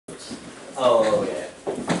Oh, yeah.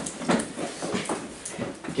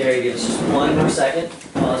 Gary, give us just one more second.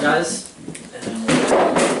 Apologize. And then we'll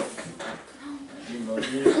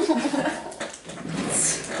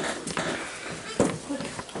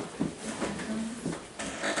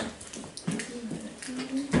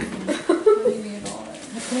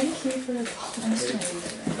Thank you for apologizing.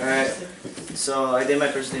 Alright, so I did my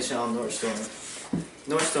presentation on Nordstorm.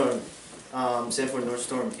 Nordstorm, stands for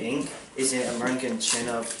Nordstorm Inc., is an American chain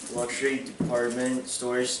of luxury department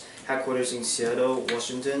stores headquarters in Seattle,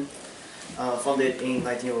 Washington. Founded in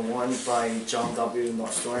 1901 by John W.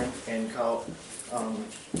 Nordstorm and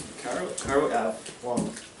Carol F.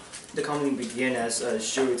 Wong. The company began as a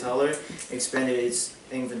shoe retailer, expanded its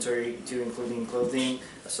inventory to including clothing,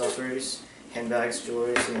 accessories, handbags,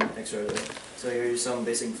 jewelry, and etc. So here's some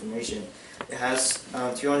basic information. It has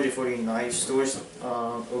 249 stores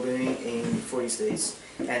opening in 40 states,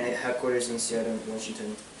 and it headquarters in Seattle,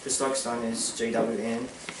 Washington. The stock sign is JWN,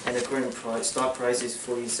 and the current stock price is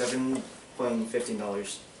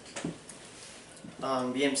 $47.15.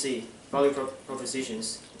 BMC, value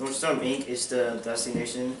propositions. Nordstorm Inc. is the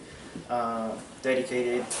destination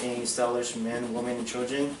dedicated in stylish men, women, and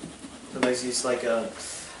children. So basically, it's like a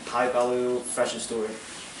high-value fashion store.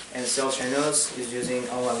 And sales channels is using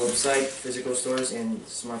online website, physical stores, and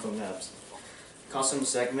smartphone apps. Customer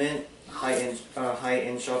segment,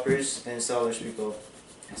 high-end shoppers and stylish people.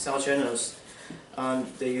 Sales channels,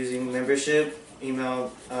 they're using membership,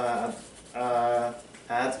 email,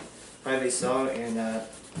 ad, private sale, and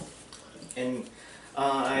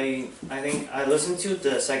I think I listened to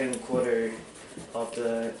the second quarter of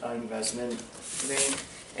the investment thing,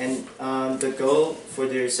 and the goal for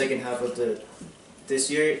their second half of this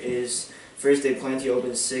year is, first they plan to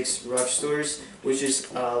open 6 Rock stores, which is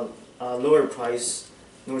a lower price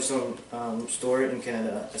Nordstrom store in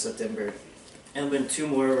Canada at September, and open 2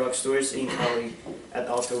 more Rock stores in Cali at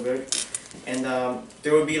October, and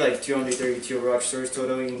there will be like 232 Rock stores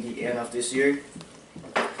total in the end of this year,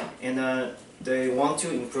 and they want to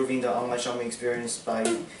improving the online shopping experience by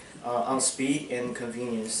on speed and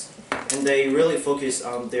convenience, and they really focus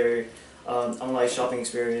on their online shopping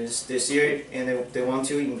experience this year, and they want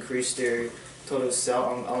to increase their total sale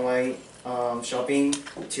on online shopping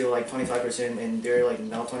to like 25%, and they're like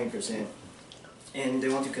now 20%, and they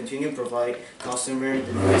want to continue to provide customer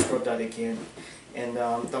the best product that they can, and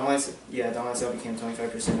the online sale became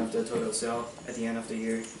 25% of the total sale at the end of the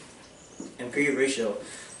year. And PE ratio.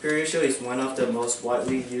 PE ratio is one of the most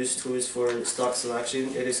widely used tools for stock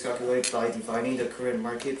selection. It is calculated by dividing the current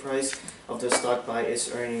market price of the stock by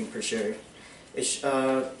its earning per share.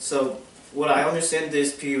 So what I understand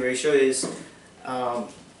this PE ratio is,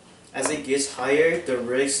 as it gets higher, the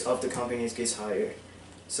risk of the companies gets higher.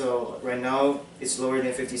 So right now it's lower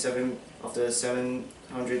than 57 of the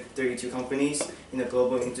 732 companies in the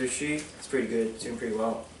global industry. It's pretty good, it's doing pretty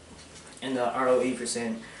well. And the ROE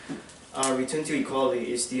percent. Return to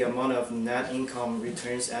equality is the amount of net income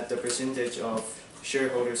returns at the percentage of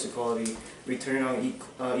shareholders' equity. Return on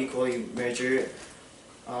equity measure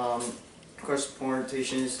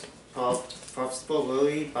corresponds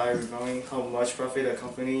profitability by reviewing how much profit a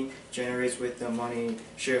company generates with the money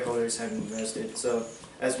shareholders have invested. So,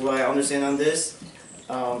 as what I understand on this,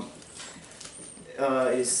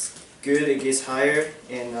 it's good. It gets higher,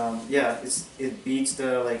 and yeah, it beats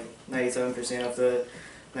the like 97% of the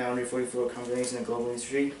 944 companies in the global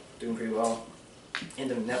industry, doing pretty well. And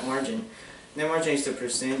the net margin. Net margin is the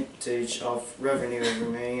percentage of revenue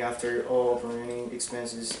remaining after all operating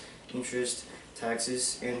expenses, interest,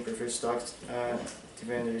 taxes, and preferred stock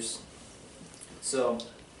dividends. So,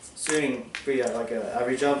 it's doing pretty like an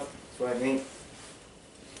average job, that's what I think.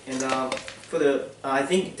 And I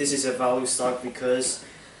think this is a value stock because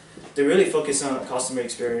they really focus on customer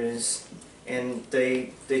experience, and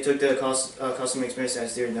they took the customer experience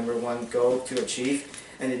as their #1 goal to achieve,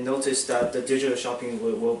 and they noticed that the digital shopping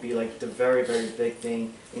will be like the very big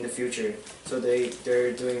thing in the future. So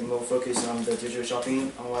they're doing more focus on the digital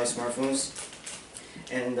shopping, online smartphones,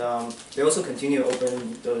 and they also continue to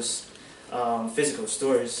open those physical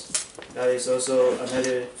stores. That is also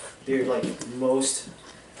another their like most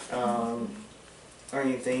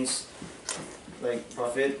earning things like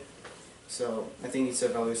profit. So I think it's a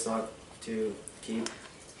value stock to keep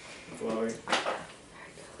forward.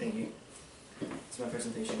 Thank you. That's my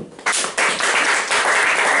presentation.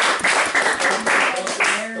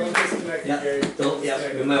 Yeah,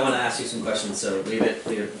 we might want to ask you some questions, so leave it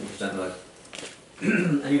clear.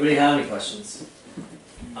 Anybody have any questions?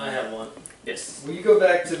 I have one. Yes. Will you go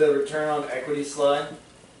back to the return on equity slide?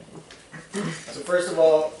 So first of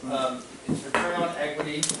all, It's return on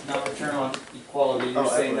equity, not return on equality. You're Oh,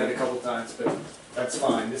 saying that equity. a couple times, but that's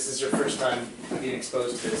fine. This is your first time being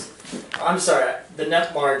exposed to this. I'm sorry, the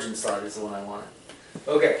net margin slide is the one I wanted.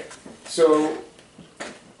 Okay, so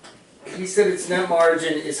he said its net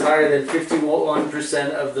margin is higher than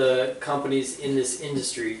 51% of the companies in this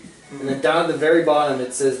industry. And then down at the very bottom,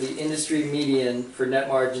 it says the industry median for net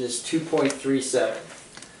margin is 2.37.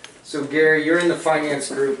 So Gary, you're in the finance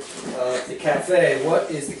group of the cafe.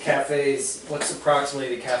 What's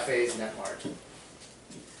approximately the cafe's net margin?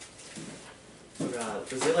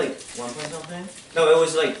 Was it like 1 point something? No, it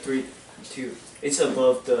was like 2. It's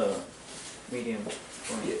above the medium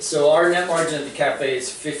point. So our net margin at the cafe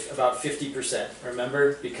is about 50%,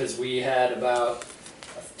 remember? Because we had about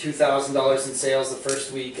 $2,000 in sales the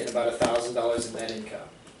first week and about $1,000 in net income.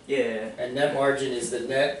 Yeah. And net margin is the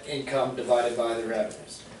net income divided by the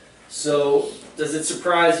revenues. So does it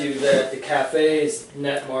surprise you that the cafe's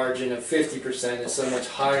net margin of 50% is so much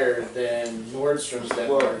higher than Nordstrom's net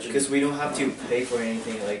Well, margin? because we don't have to pay for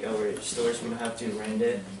anything, like our stores, we don't have to rent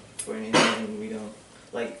it for anything, and we don't,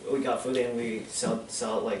 like, we got food and we sell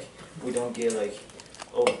it, like, we don't get, like,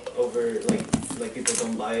 over, like people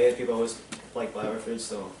don't buy it, people always, like, buy our food,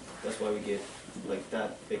 so that's why we get, like,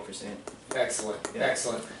 that big percent. Excellent, Yeah.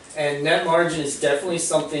 excellent. And net margin is definitely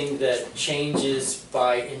something that changes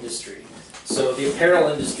by industry. So the apparel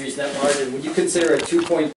industry's net margin, would you consider a 2.